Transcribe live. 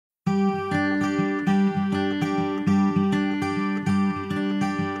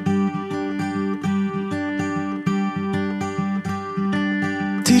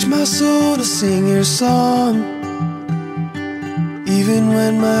teach my soul to sing your song, even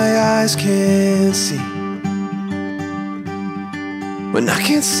when my eyes can't see. When I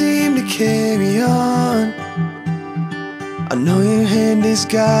can't seem to carry on, I know your hand is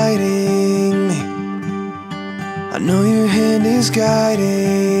guiding me. I know your hand is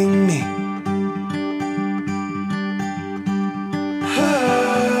guiding me.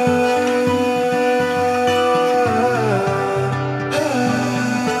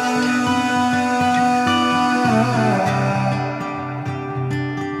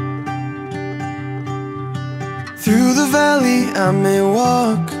 Through the valley I may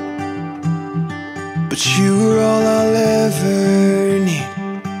walk, but you are all I'll ever need.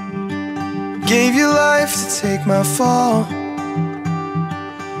 Gave your life to take my fall,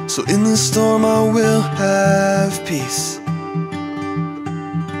 so in the storm I will have peace.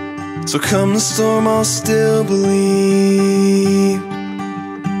 So come the storm, I'll still believe.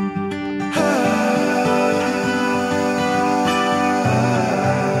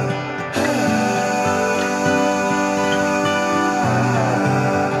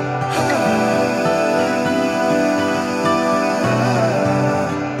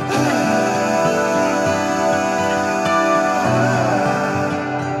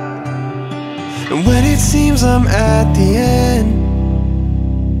 And when it seems I'm at the end,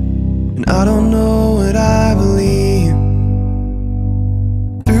 and I don't know what I believe,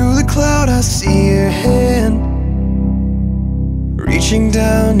 through the cloud I see your hand, reaching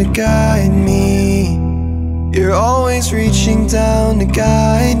down to guide me. You're always reaching down to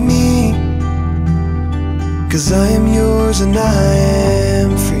guide me, 'cause I am yours and I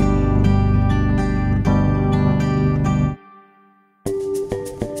am free.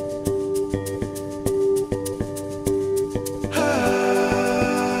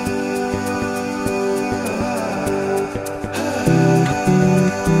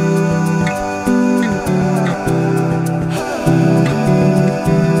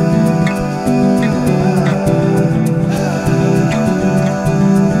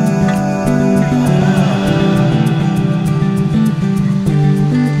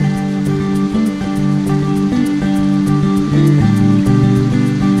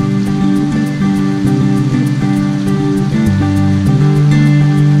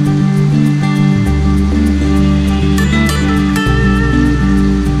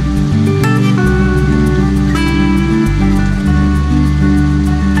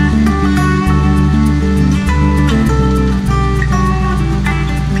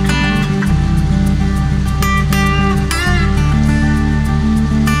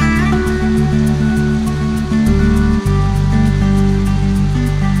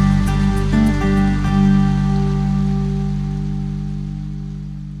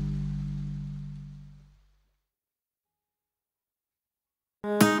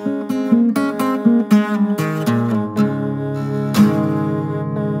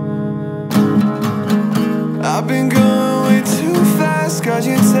 I've been going way too fast, 'cause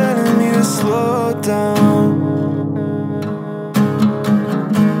you're telling me to slow down.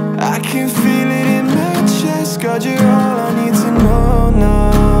 I can feel it in my chest, 'cause you're all I need to know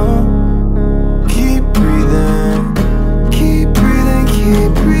now. Keep breathing, keep breathing,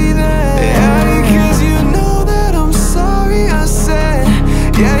 keep breathing. Yeah, because you know that I'm sorry, I said.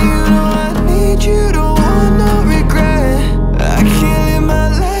 Yeah, you know I need you, don't want no regret. I can't live my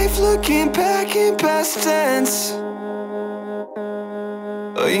life looking back in past tense.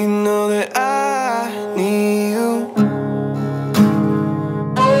 Oh, you know that I need you.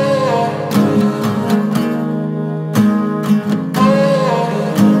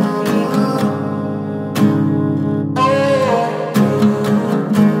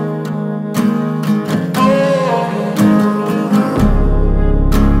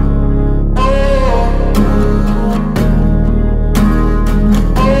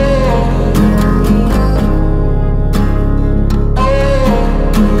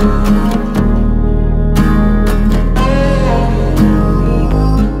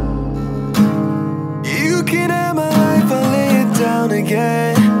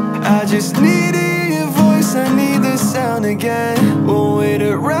 I just need to hear your voice, I need the sound again. Won't wait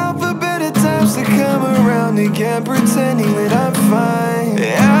around for better times to come around again, pretending that I'm fine.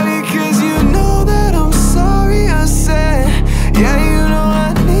 Yeah, because you know that I'm sorry, I said. Yeah, you know I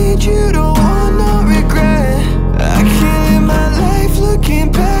need you, don't want no regret. I can't live my life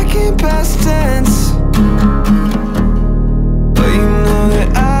looking back in past tense. But you know that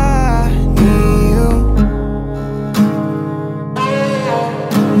I need you.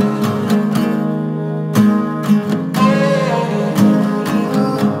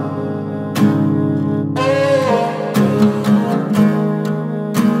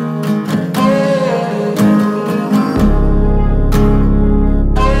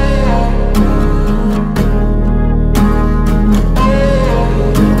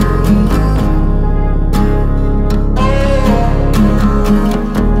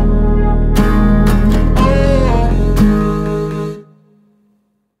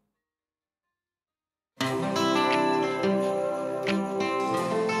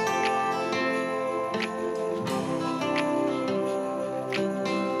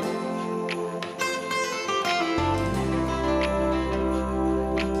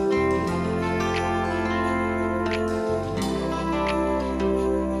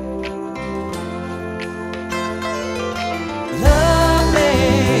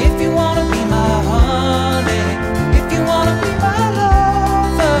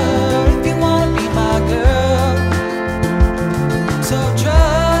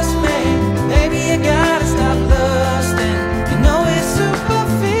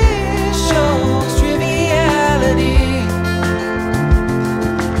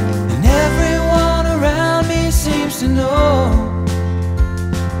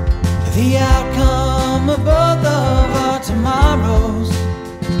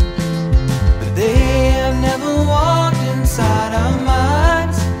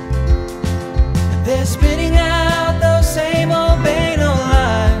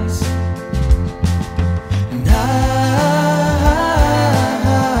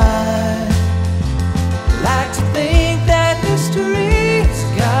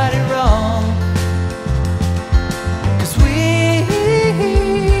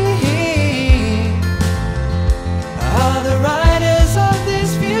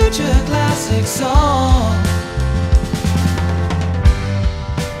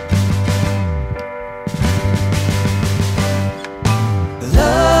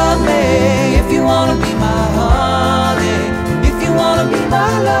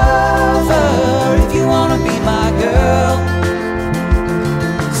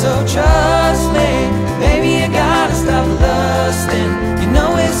 So trust me, baby, you gotta stop lusting. You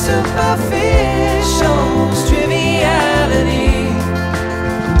know it's superficial, it's triviality.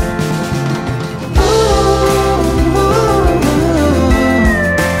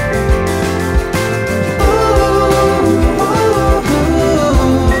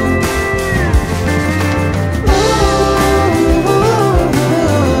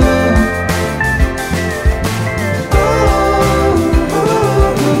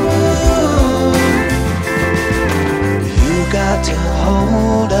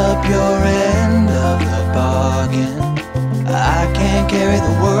 Hold up your end of the bargain. I can't carry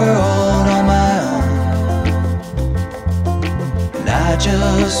the world on my own, and I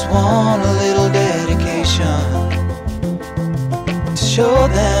just want a little dedication to show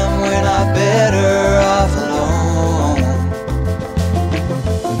them we're not better off alone.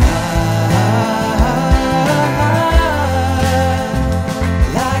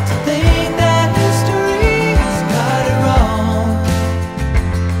 I like to think that history's got it wrong,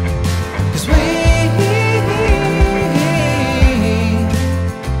 'cause we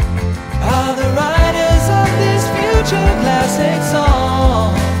are the writers of this future classic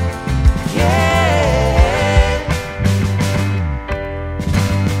song. Yeah.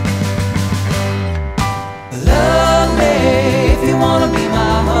 Love me if you wanna be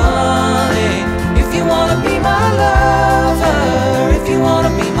my honey, if you wanna be my lover, if you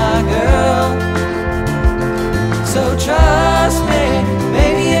wanna be my girl. So trust me,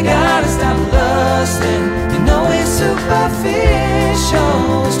 baby, you gotta stop lusting. You know it's superficial,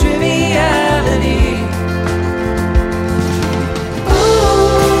 it's triviality.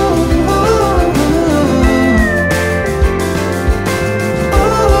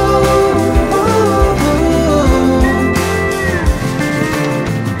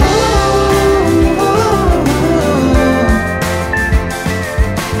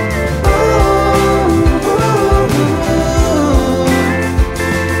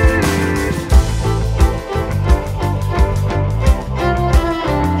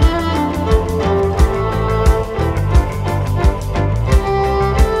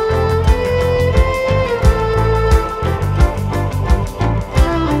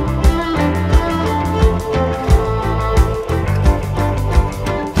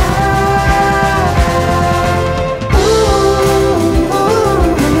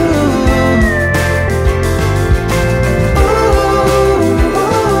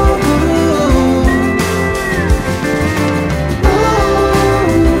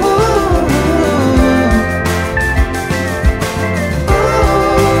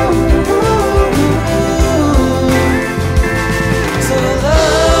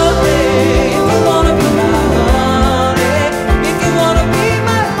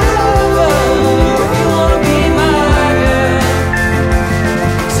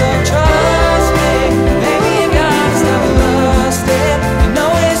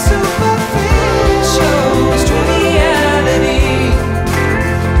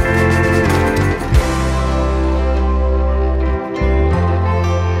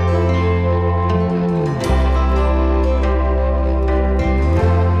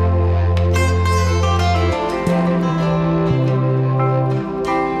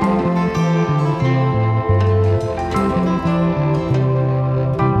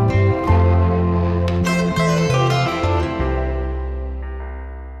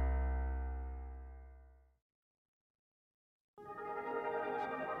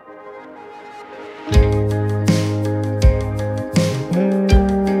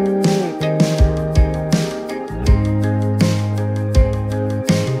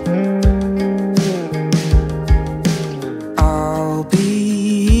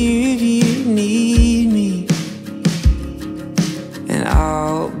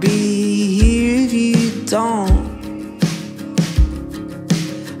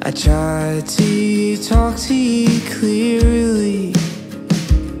 I try to talk to you clearly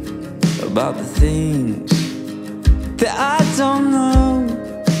about the things that I don't know,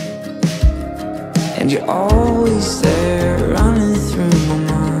 and you're always there running through my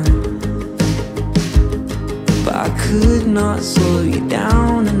mind, but I could not slow you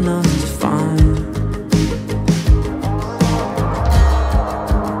down enough to find.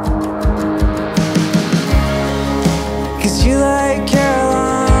 Cause you like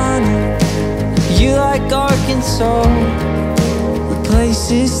Carolina, you like Arkansas, the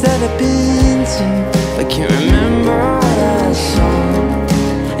places that I've been to, I can't remember what I saw.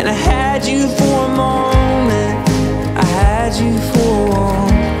 And I had you for a moment, I had you for a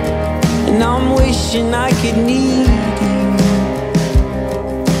while, and I'm wishing I could need you.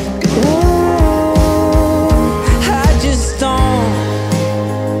 Ooh, I just don't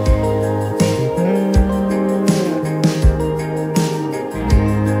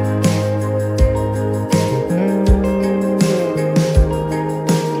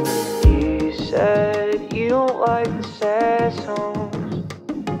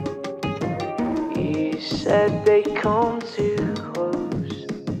said they come too close.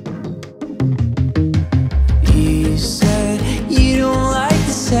 You said you don't like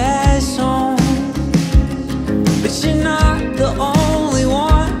the sad song, but you're not the only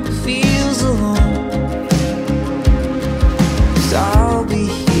one who feels alone. 'Cause I'll be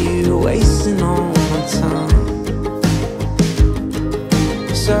here wasting all my time,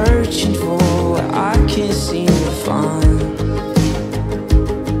 searching for what I can't seem to find.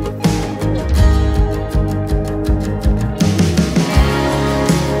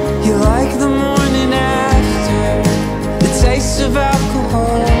 You like the morning after, the taste of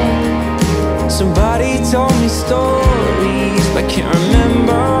alcohol. Somebody told me stories, but can't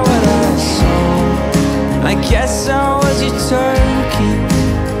remember what I saw. I guess I was your turkey,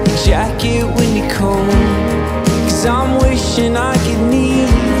 your jacket when you're cold. 'Cause I'm wishing I could need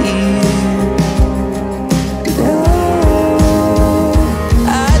you. Oh,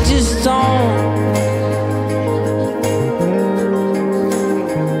 I just don't.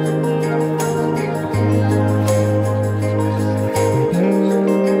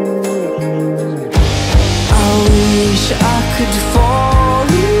 I could fall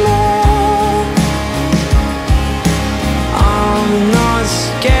in love. I'm not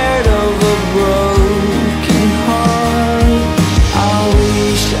scared of a broken heart. I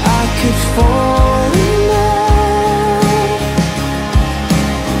wish I could fall in love,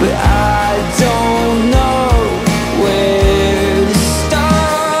 but I don't know where to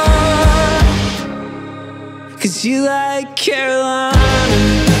start. 'Cause you like Carolina,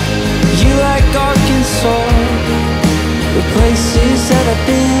 you like Arkansas, the places that I've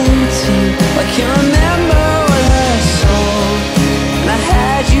been to. I can't remember what I saw. And I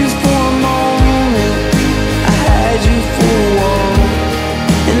had you for a moment, I had you for a while,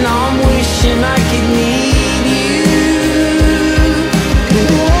 and I'm wishing I could need you.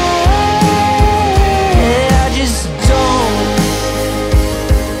 Yeah, I just don't.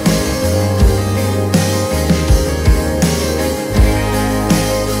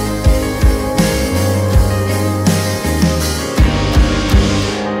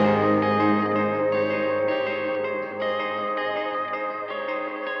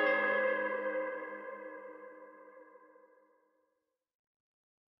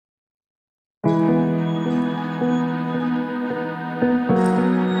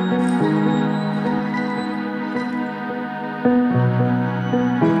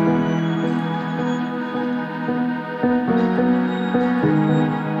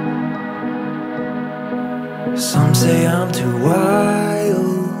 Some say I'm too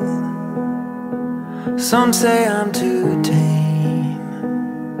wild, some say I'm too tame.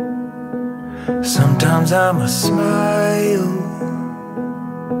 Sometimes I'm a smile,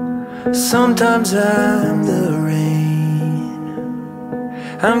 sometimes I'm the rain.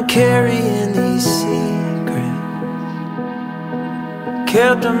 I'm carrying these secrets,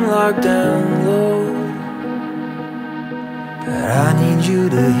 kept them locked down low, but I need you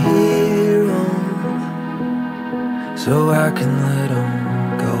to hear them, so I can let them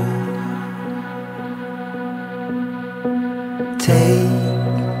go. Take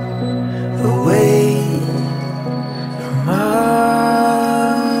the weight from my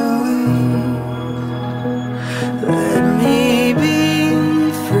way. Let me be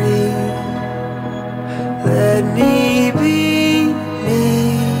free. Let me be me.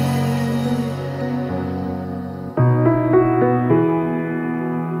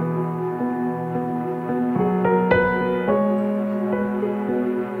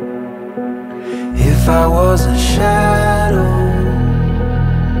 If I was a shadow,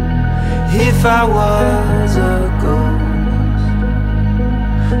 if I was a ghost,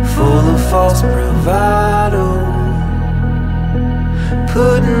 full of false bravado,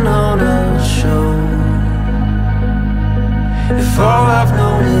 putting on a show. If all I've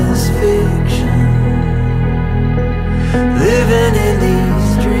known is fiction, living in these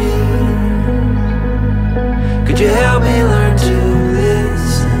dreams, could you help me learn to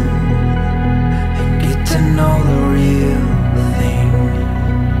listen and get to know the real thing?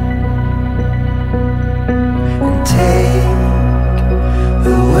 And take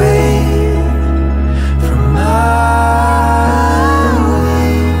the weight from my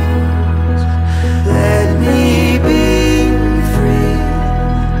wings. Let me be free.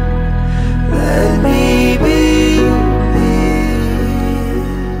 Let me be me.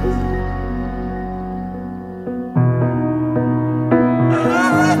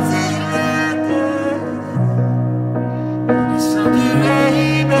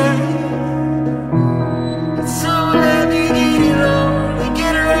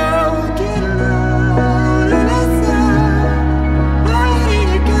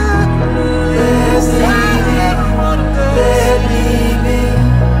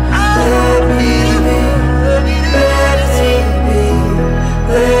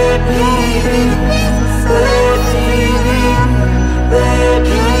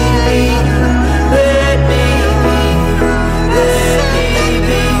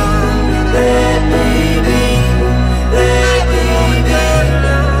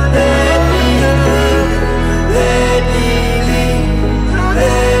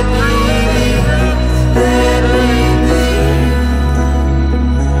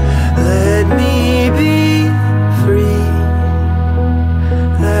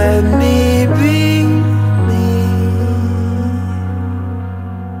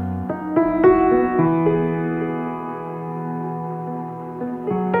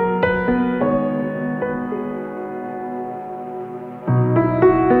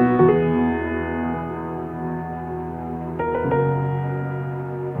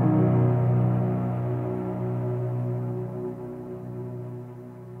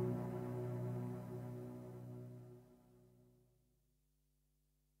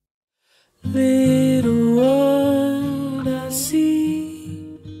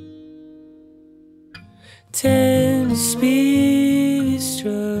 tender spirit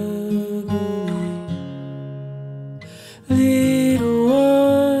struggling. Little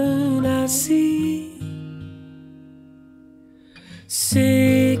one I see,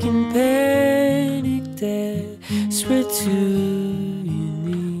 sick and panic, desperate to your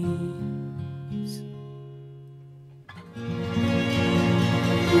knees.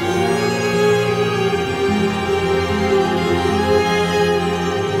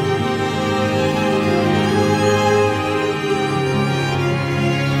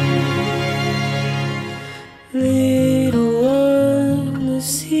 Little one, the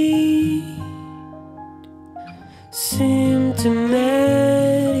seed, symptomatic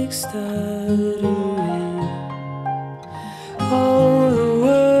stuttering. All the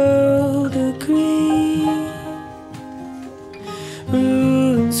world agree,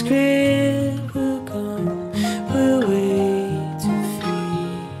 ruined script will come, we'll wait to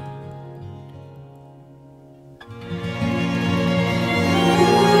feed.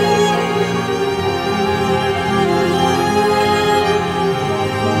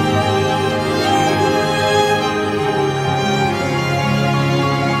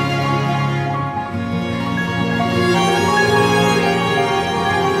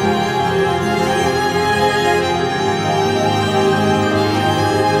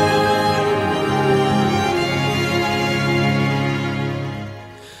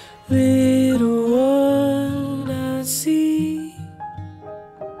 Little one I see,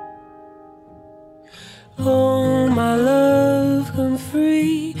 oh my love, come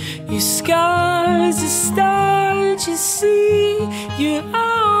free. Your scars are stars, you see, you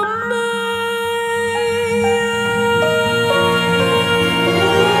are mine.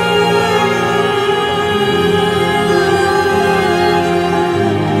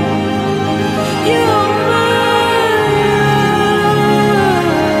 You're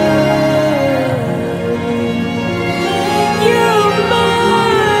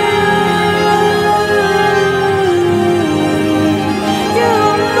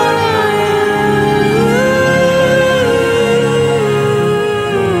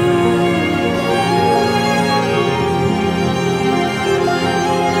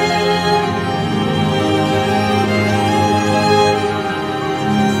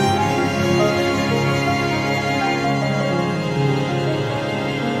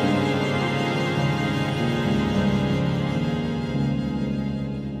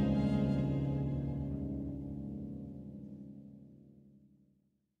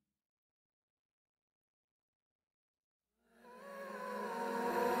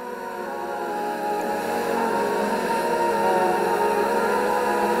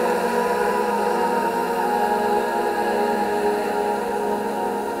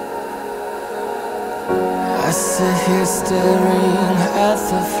I sit here staring at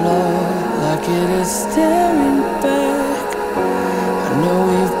the floor like it is staring back. I know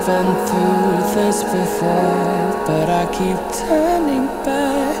we've been through this before, but I keep turning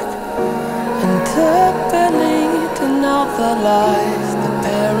back. And the belief in all the lies that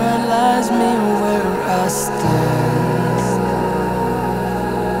paralyze me where I stand.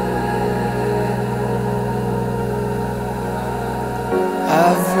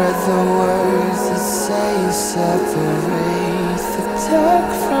 I've read the words that say you separate the dark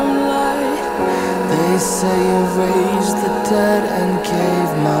from light. They say you raised the dead and gave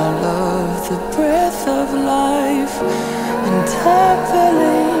my love the breath of life. And I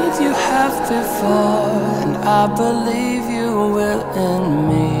believe you have before, and I believe you will in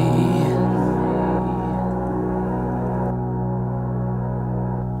me.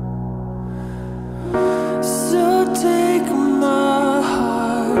 So take my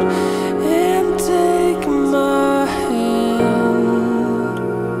heart and take my hand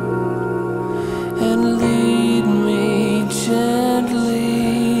and lead me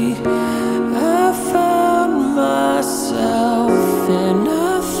gently. I found myself in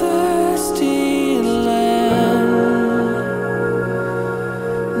a thirsty land.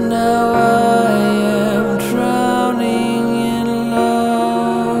 Now I am drowning in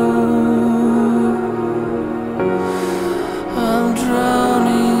love. I'm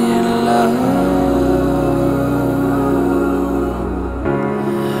drowning in love.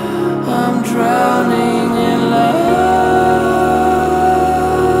 I'm drowning in love.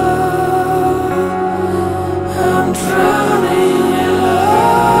 I'm drowning in love.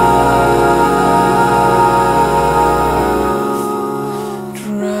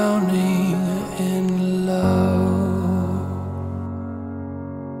 Drowning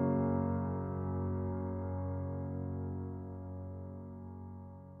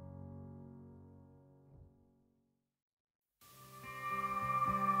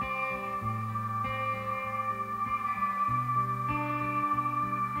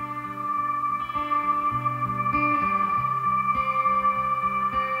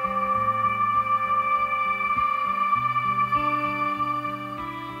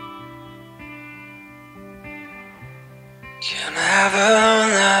Can never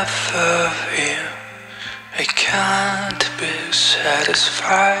enough of you. I can't be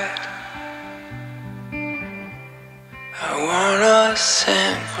satisfied. I wanna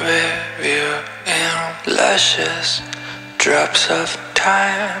sink with you in lashes, drops of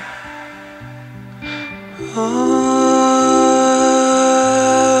time. Oh,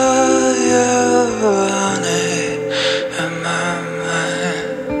 you're honey in my mind.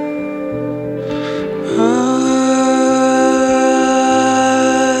 Oh,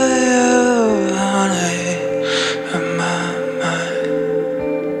 you're honey in my mind.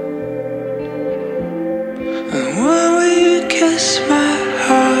 And when we kiss, my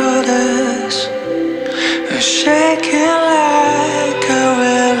heart is shaking like a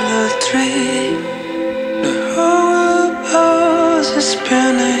willow tree. The whole house is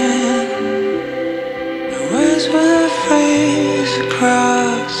spinning. The waves will freeze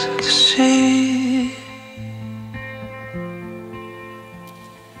across the sea.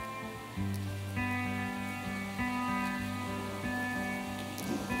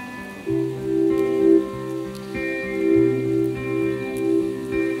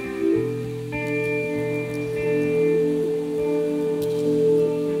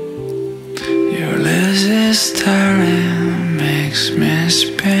 Your lazy staring makes me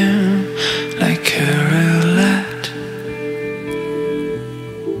spin like a roulette.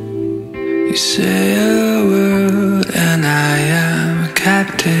 You say a word and I am a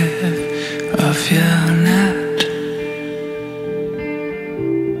captive of your net.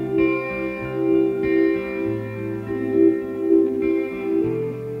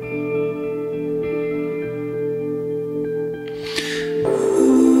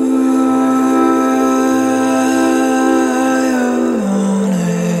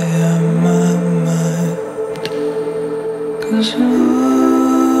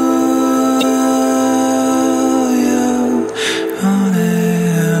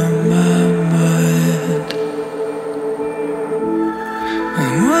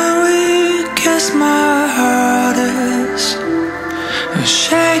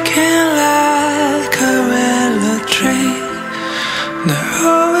 Shaking like a willow tree. The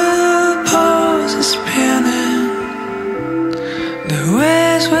whole pose is spinning. The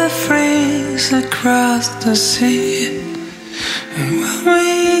waves will freeze across the sea. And when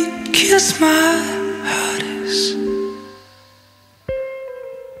we kiss, my heart is.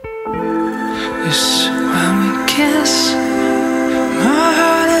 Yes, when we kiss, my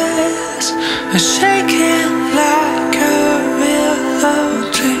heart is shaking like a willow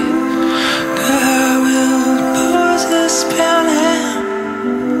tree. The will pause the spinning.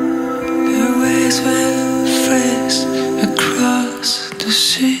 The waves will freeze across the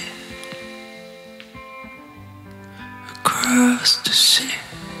sea. Across the sea.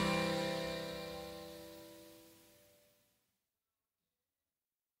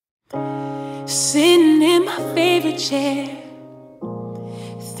 Sitting in my favorite chair,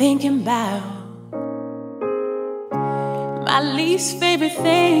 thinking about my least favorite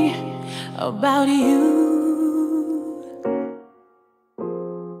thing about you.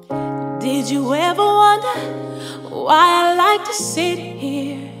 Did you ever wonder why I like to sit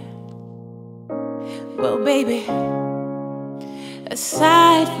here? Well, baby,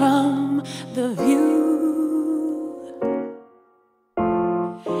 aside from the view,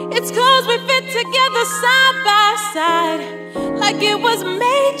 it's 'cause we fit together side by side, like it was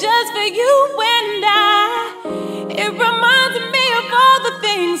made just for you and I. It reminds me of all the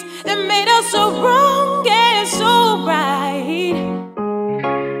things that made us so wrong and so right.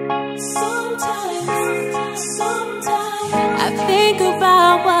 Sometimes I think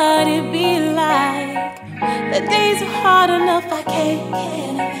about what it'd be like. The days are hard enough, I can't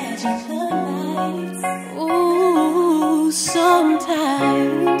imagine the nights. Ooh,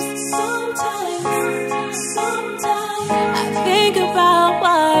 sometimes I think about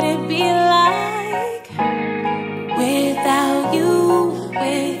what it'd be like without you,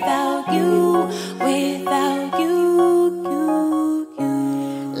 without you, without you,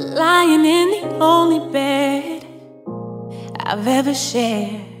 lying in the only bed I've ever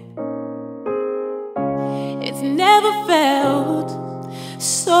shared. It's never felt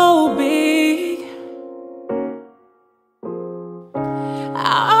so big.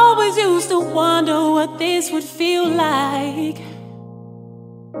 I always used to wonder what this would feel like.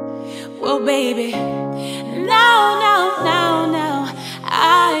 Well, baby, now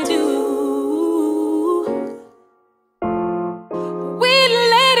I do. We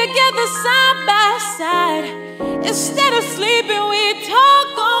lay together side by side. Instead of sleeping, we talk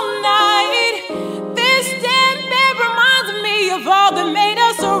all night. This dead bed reminds me of all that made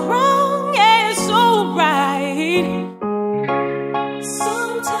us so wrong and so right.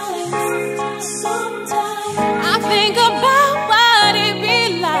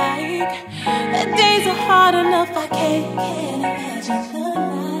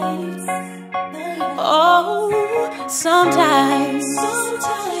 sometimes,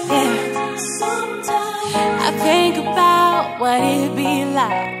 yeah, I think about what it'd be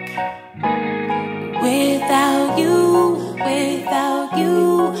like without you, without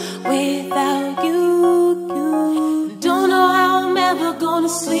you, without you. Don't know how I'm ever gonna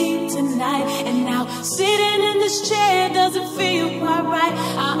sleep tonight. And now sitting in this chair doesn't feel quite right.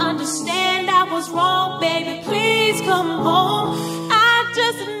 I understand I was wrong, baby, please come home.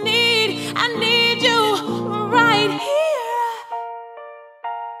 I need you right here.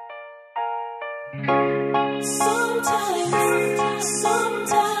 Sometimes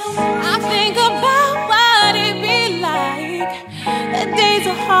I think about what it'd be like. The days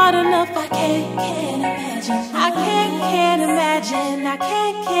are hard enough, I can't imagine. I can't imagine. I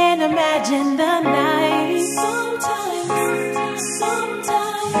can't imagine the night. Sometimes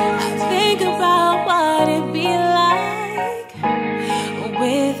I think about what it'd be like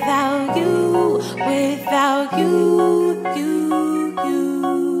without you, without you, you.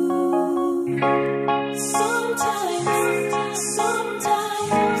 Sometimes.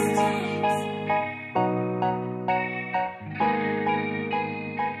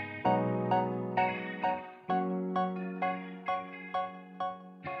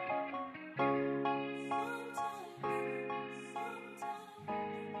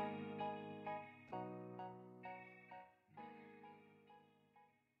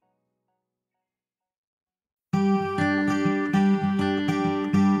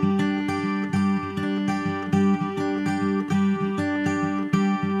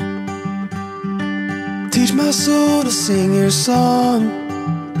 Teach my soul to sing your song,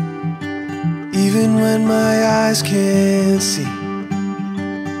 even when my eyes can't see.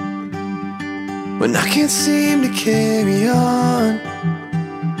 When I can't seem to carry on,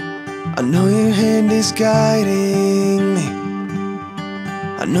 I know your hand is guiding me.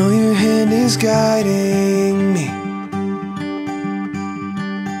 I know your hand is guiding me.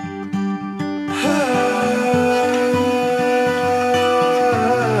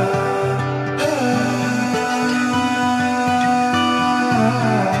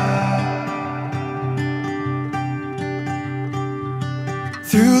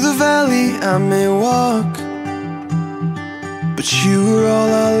 Through the valley I may walk, but you are all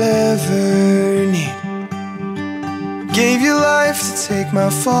I'll ever need. Gave your life to take my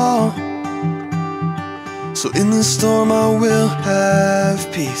fall, so in the storm I will have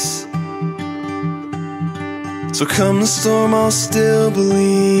peace. So come the storm I'll still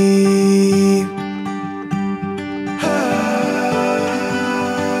believe.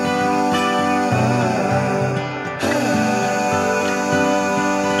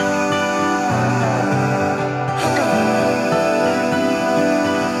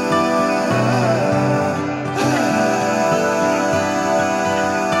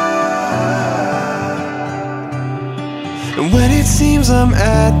 And when it seems I'm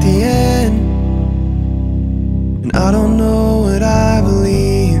at the end, and I don't know what I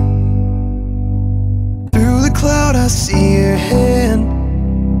believe, through the cloud I see your hand,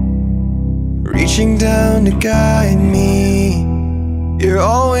 reaching down to guide me. You're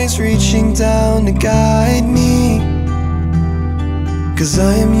always reaching down to guide me, 'cause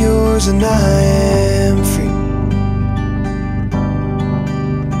I am yours and I am free.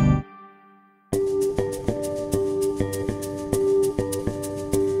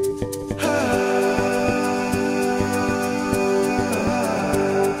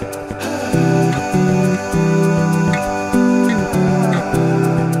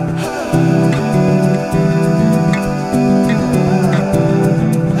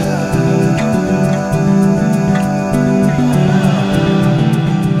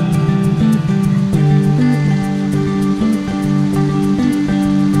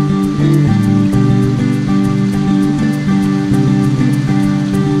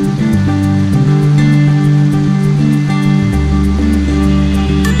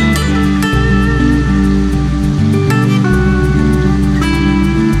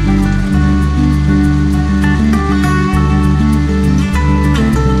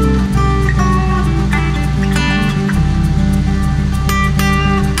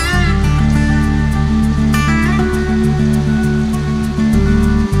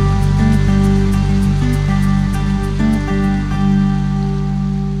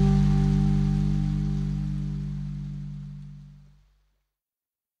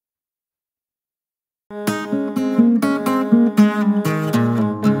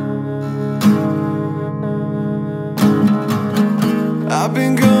 I've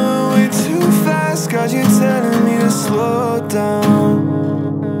been going way too fast, 'cause you're telling me to slow down.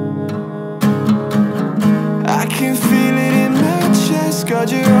 I can feel it in my chest,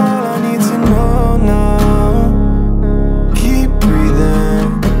 'cause you're all I need to know now.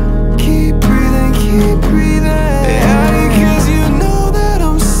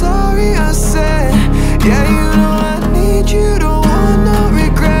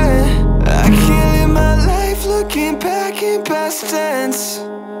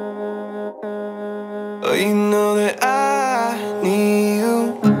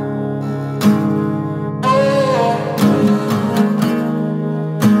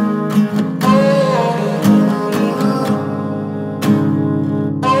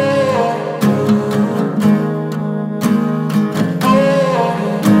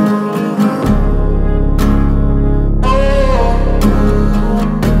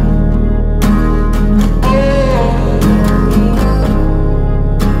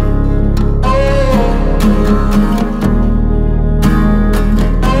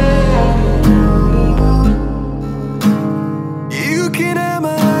 looking at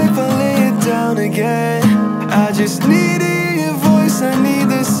my life, I lay it down again. I just need to hear your voice, I need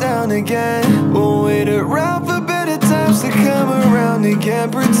the sound again. Won't wait around for better times to come around again,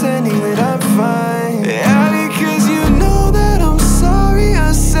 pretending that I'm fine. Yeah, because you know that I'm sorry,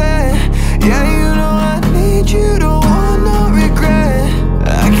 I said. Yeah, you know I need you, don't want no regret.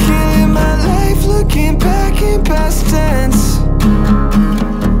 I can't live my life looking back in past tense.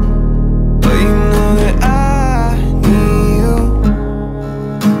 But you know that I need you.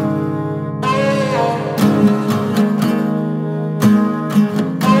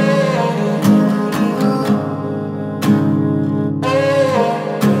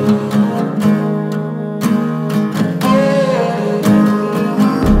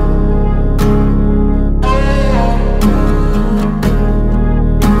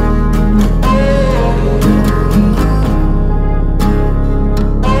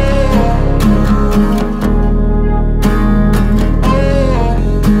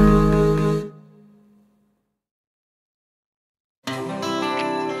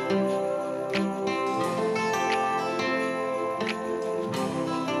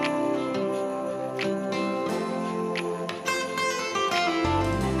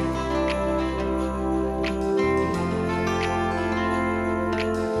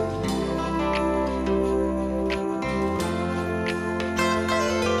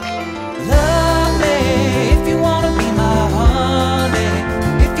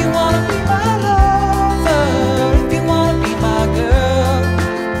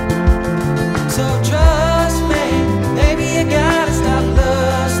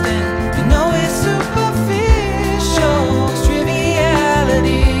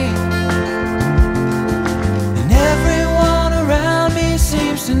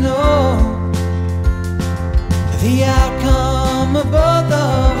 The outcome of both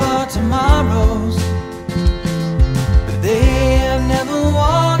of our tomorrows, but they have never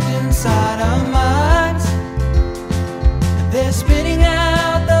walked inside our minds. They're spinning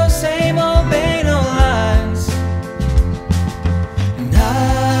out those same old banal lines. And I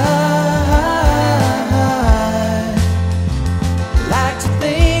like to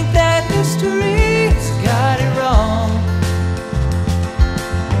think that history's got it wrong,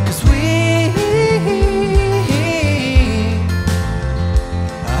 'cause we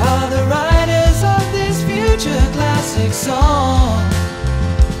are the writers of this future classic song.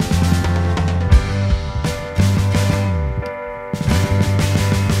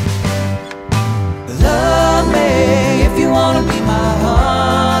 Love me if you wanna be my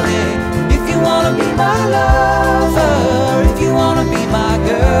honey, if you wanna be my lover, if you wanna be my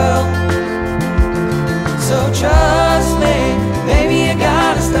girl. So trust me, baby, you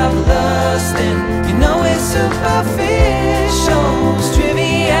gotta stop lusting. You know it's superficial, it's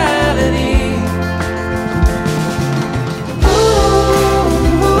triviality.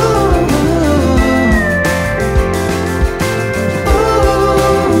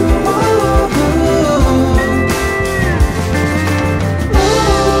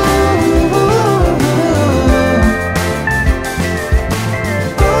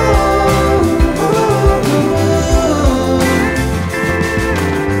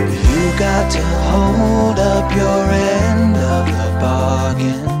 To hold up your end of the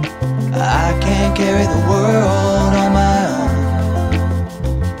bargain. I can't carry the world on my own,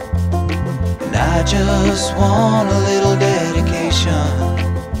 and I just want a little dedication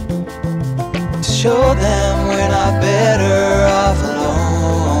to show them we're not better off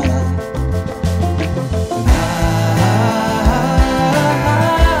alone.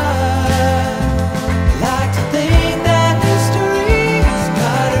 I like to think that history's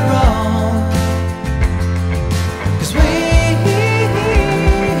got it wrong, 'cause we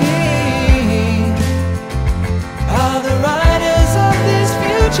are the writers of this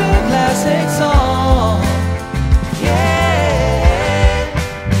future classic song. Yeah.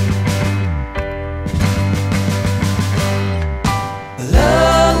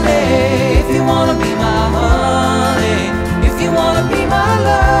 Love me if you wanna be my honey, if you wanna be my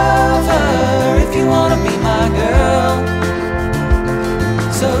lover, if you wanna be my girl.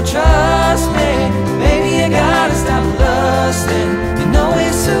 So trust me, baby, you gotta stop lusting. You know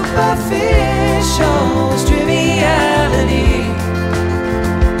it's superficial, it's triviality.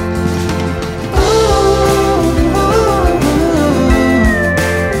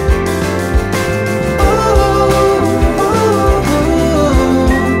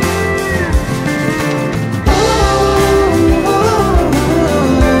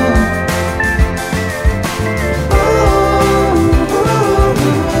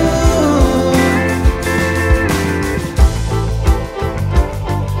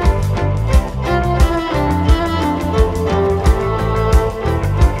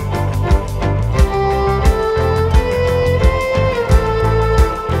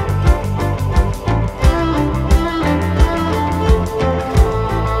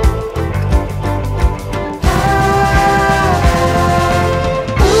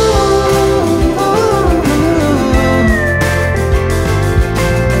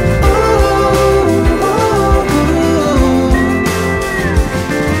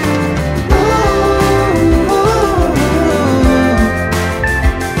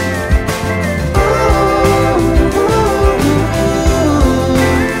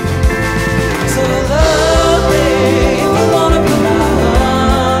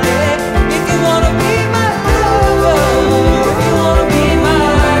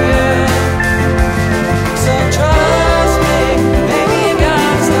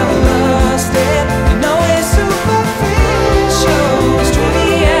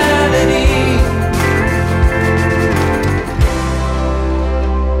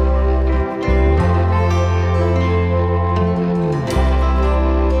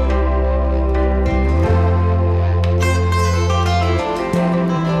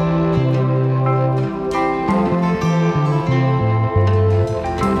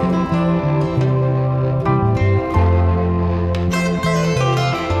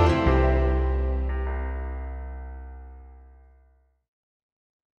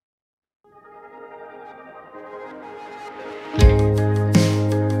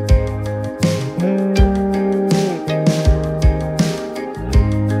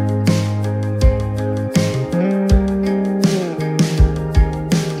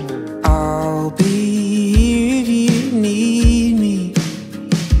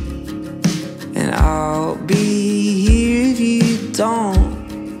 don't.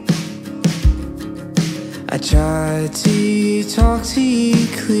 I try to talk to you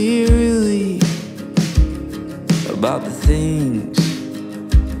clearly about the things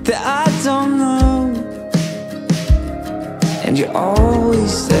that I don't know, and you're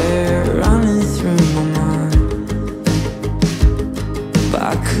always there running through my mind, but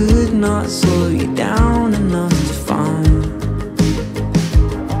I could not slow you down enough to find.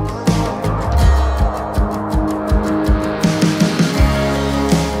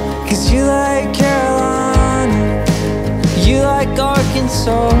 Cause you like Carolina, you like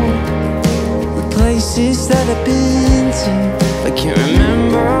Arkansas, the places that I've been to, I can't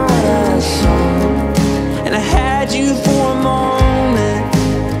remember what I saw. And I had you for a moment,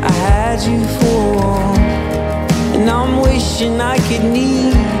 I had you for a while, and I'm wishing I could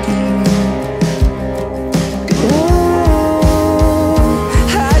need you. Oh,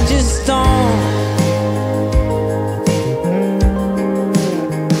 I just don't.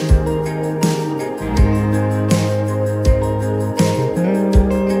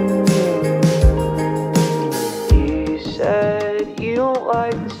 You said you don't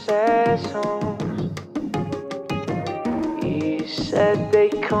like the sad songs, you said they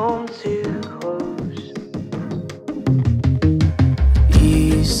come too close.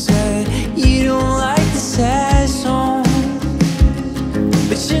 You said you don't like the sad songs,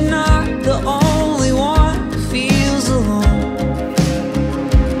 but you're not the only one who feels alone.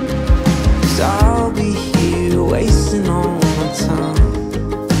 'Cause I'll be here wasting all my time,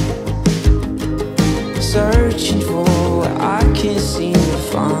 searching for what I can't seem to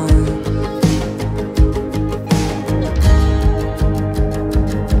find.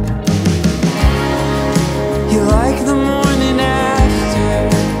 You like the morning after,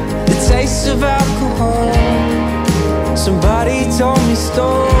 the taste of alcohol. Somebody told me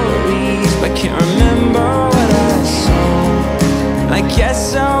stories, but can't remember what I saw. I guess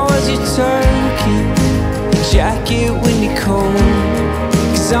I was your turkey, your jacket when you're cold.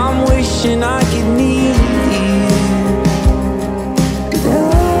 'Cause I'm wishing I could need you.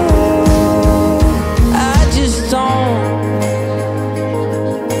 Oh, I just don't.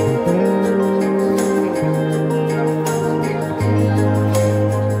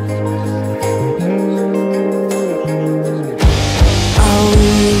 I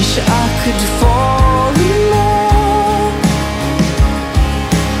wish I could fall in love.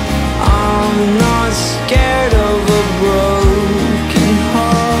 I'm not scared of a broken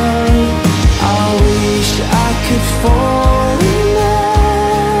heart. I wish I could fall in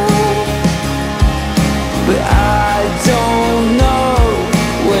love, but I don't know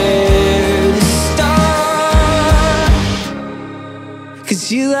where to start. 'Cause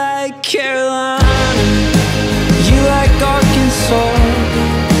you like Carolina, you like Arkansas,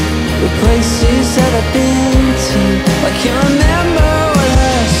 the places that I've been to, I can't remember what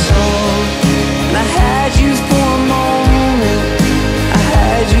I saw. And I had you for a moment, I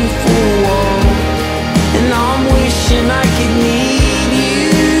had you for a while, and I'm wishing I could need you.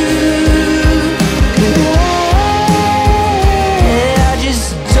 Yeah, I just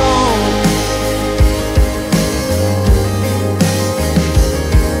don't.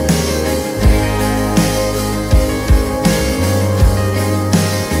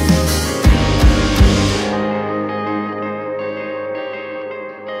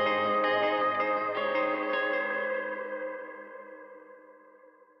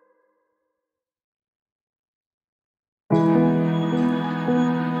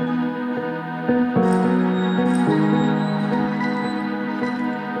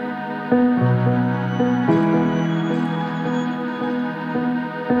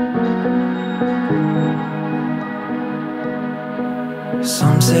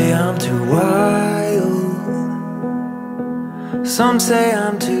 Some say I'm too wild, some say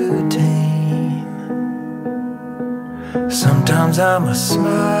I'm too tame. Sometimes I'm a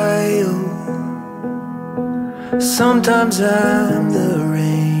smile, sometimes I'm the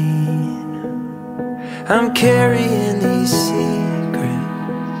rain. I'm carrying these secrets,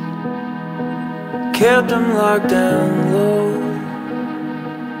 kept them locked down low,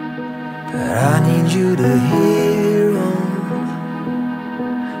 but I need you to hear them,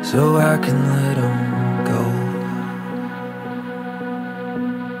 so I can let them go.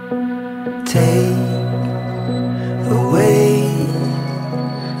 Take away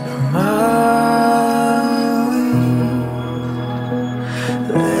from my way,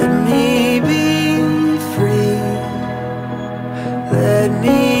 let me be free, let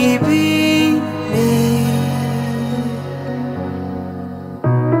me be me.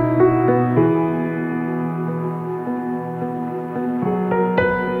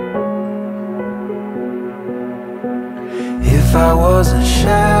 If if I was a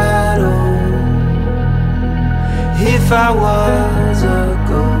shadow, if I was a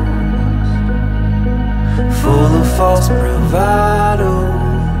ghost, full of false bravado,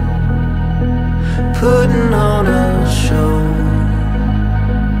 putting on a show.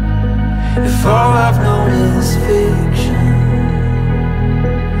 If all I've known is fiction,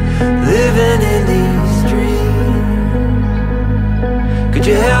 living in these dreams, could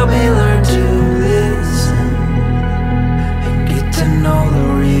you help me learn to listen and get to know the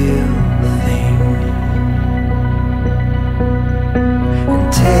real thing, and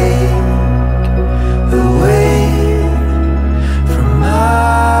take the weight from my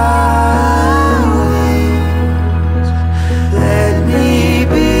wings? Let me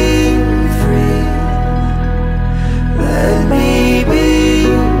be free, let me be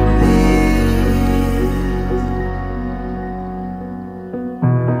me.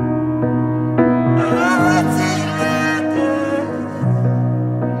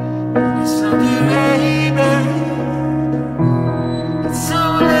 It's something ready, baby. So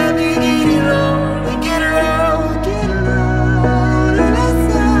let me get it on, get around, get around. And it's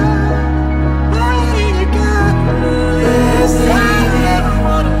ready to go.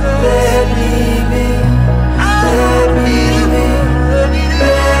 Let me be, let me be, let me be,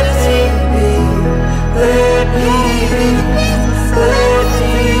 let me be, let me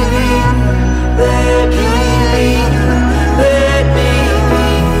be, let me be, let me be, let me be,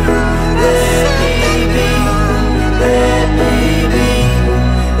 let me be, let me be,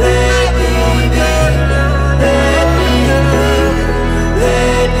 let me be,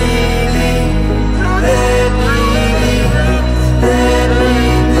 let me be, let me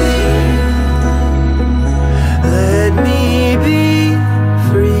be, let me be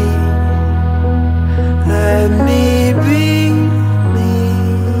free, let me be me.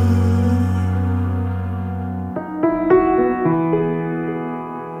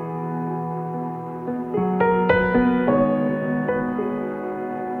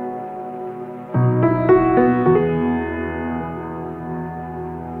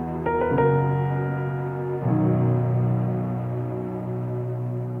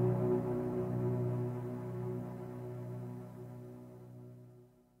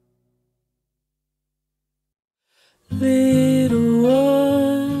 Little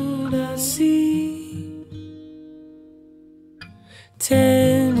one I see,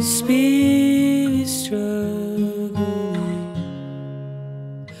 tender spirit struggling.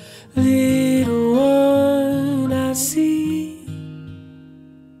 Little one I see,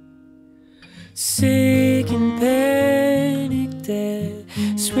 sick and panic,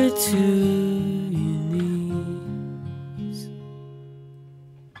 desperate to your knees.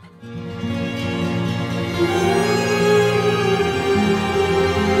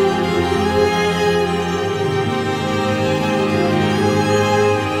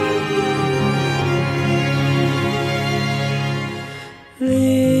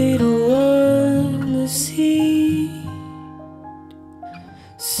 Little one to see,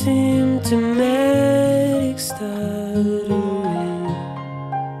 symptomatic stuttering.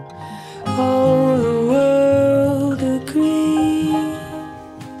 All the world agree,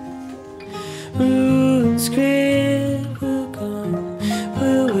 ruined script will come,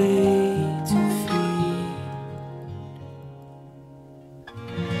 we'll wait to feed.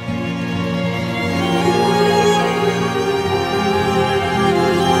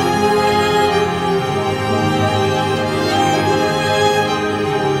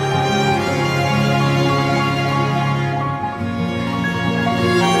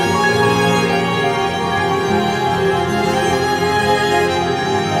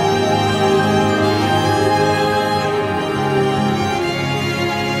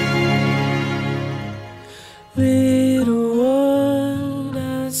 Little one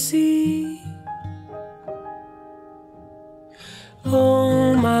I see,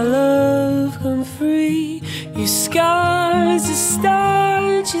 oh my love, come free. Your scars are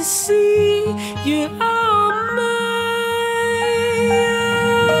stars, you see, you are mine.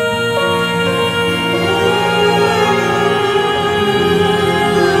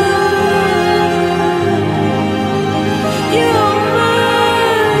 You're mine.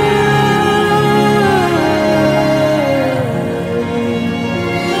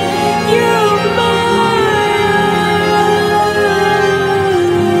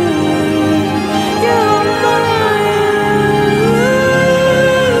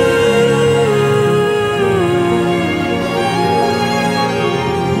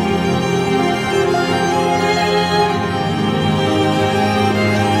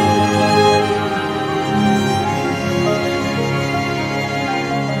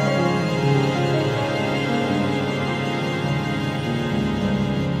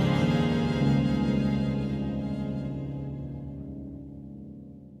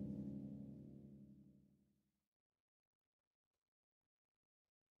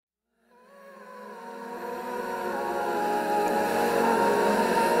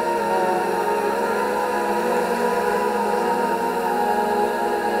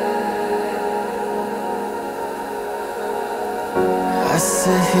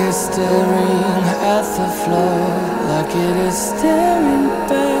 sit here staring at the floor like it is staring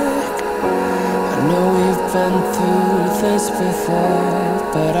back. I know we've been through this before,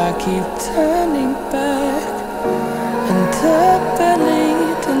 but I keep turning back. And I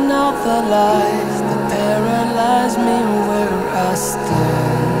believed in all the lies that paralyze me where I stand.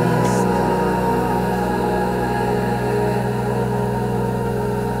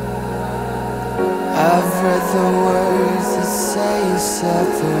 I've read the words that say you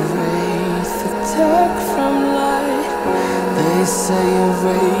separate the dark from light. They say you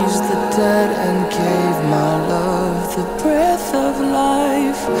raised the dead and gave my love the breath of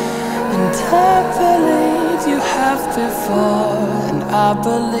life. And I believe you have before, and I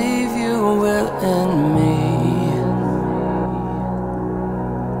believe you will in me.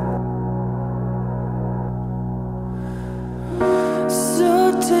 So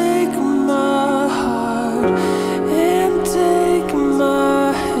take my heart and take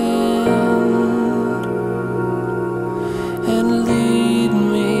my hand and lead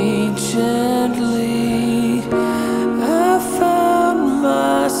me gently. I found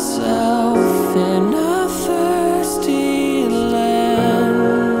myself in a thirsty land.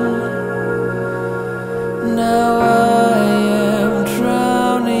 Now I am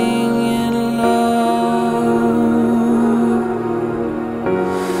drowning in love.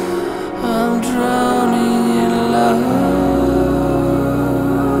 I'm drowning in love.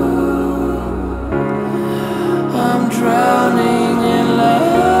 I'm drowning in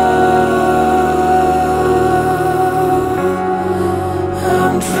love.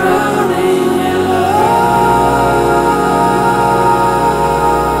 I'm drowning in love.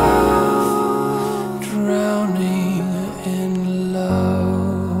 Drowning in love.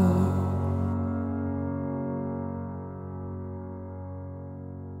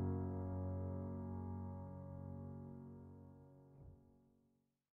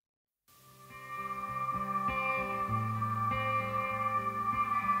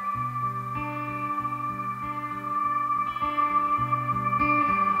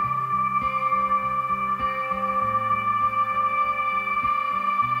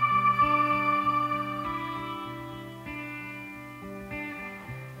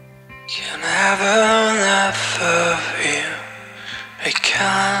 Can never enough of you. I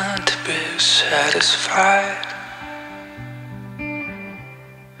can't be satisfied.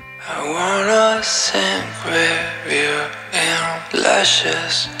 I wanna sink with you in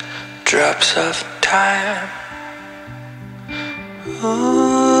luscious drops of time. Oh,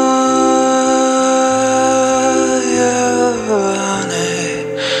 you're running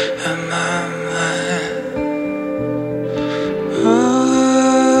in my mind. Oh,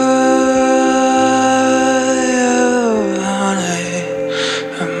 you're running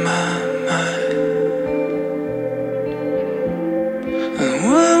in my mind. And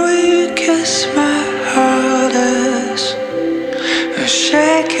when we kiss, my heart is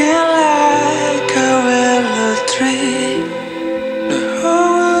shaking like a willow tree. The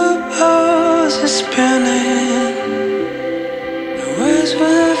whole world is spinning. The waves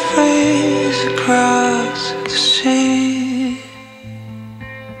will freeze across the sea.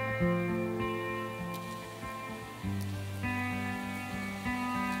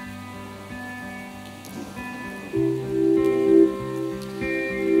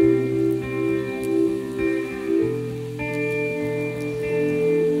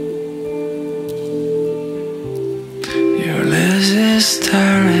 Your lazy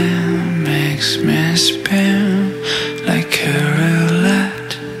staring makes me spin like a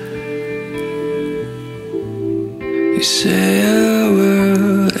roulette. You say a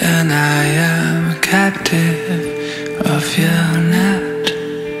word and I am a captive of your net.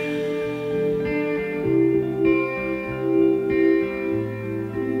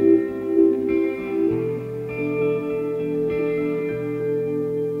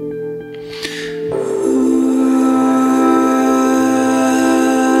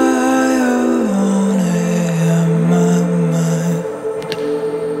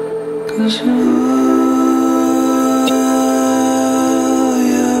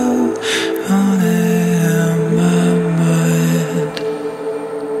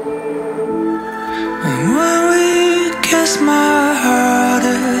 My heart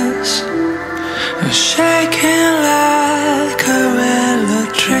is shaking like a willow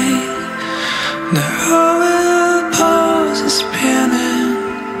tree. The whole pose is spinning.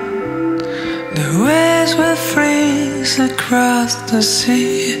 The waves will freeze across the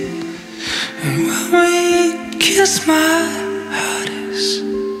sea. And when we kiss, my heart is.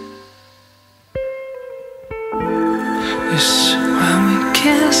 Yes, when we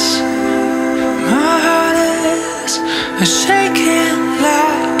kiss, my heart is shaking like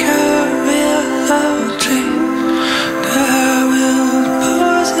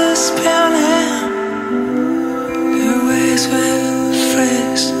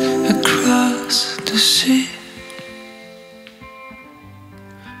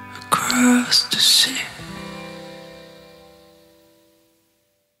us to see.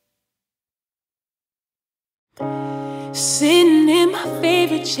 Sitting in my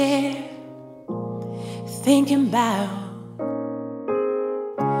favorite chair, thinking about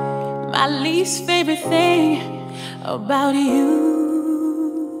my least favorite thing about you.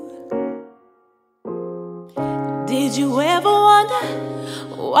 Did you ever wonder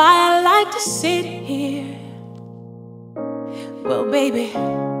why I like to sit here? Well, baby,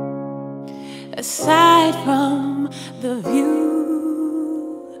 aside from the view,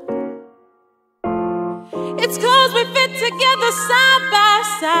 it's 'cause we fit together side by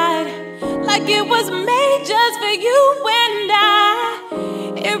side, like it was made just for you and I.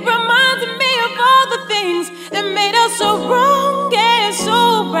 It reminds me of all the things that made us so wrong and so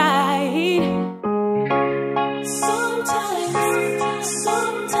right. Sometimes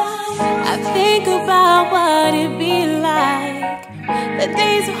I think about what it'd be like. The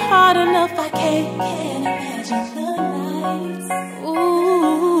days are hard enough, I can't imagine the nights.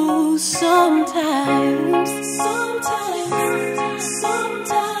 Ooh, sometimes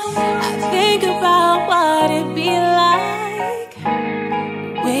I think about what it'd be like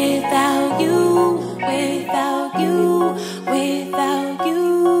without you, without you, without you,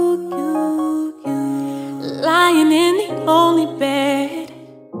 lying in the only bed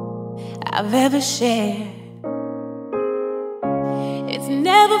I've ever shared. It's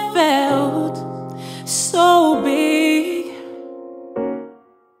never felt so big.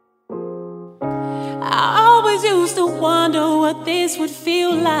 I always used to wonder what this would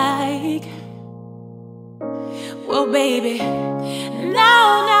feel like. Well, baby, now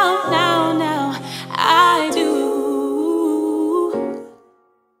I do.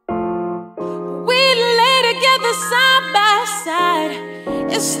 We'd lay together side by side.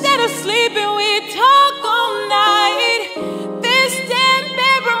 Instead of sleeping, we'd talk all night. This damn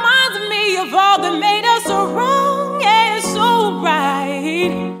bed reminds me of all that made us so wrong and so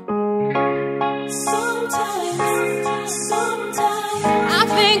right. Sometimes I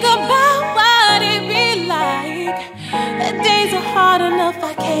think about what it'd be like. The days are hard enough,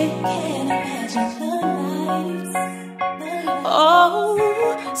 I can't imagine the nights. Oh,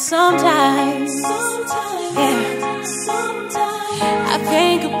 sometimes, yeah, I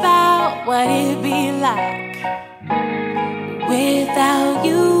think about what it'd be like without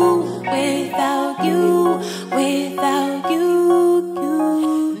you, without you, without you.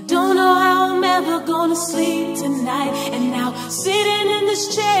 Don't know how I'm ever gonna sleep tonight. And now sitting in this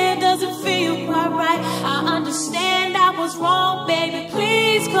chair doesn't feel quite right. I understand I was wrong, baby,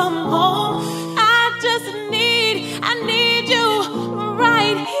 please come home. I need you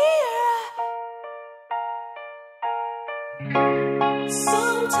right here.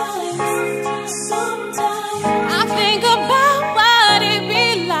 Sometimes I think about what it'd be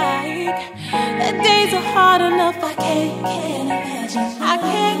like. The days are hard enough, I can't imagine.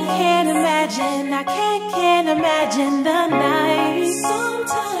 I can't imagine the night.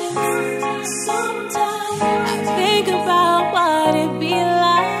 Sometimes I think about what it'd be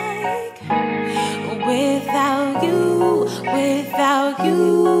like without you, without you,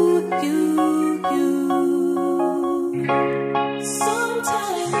 you.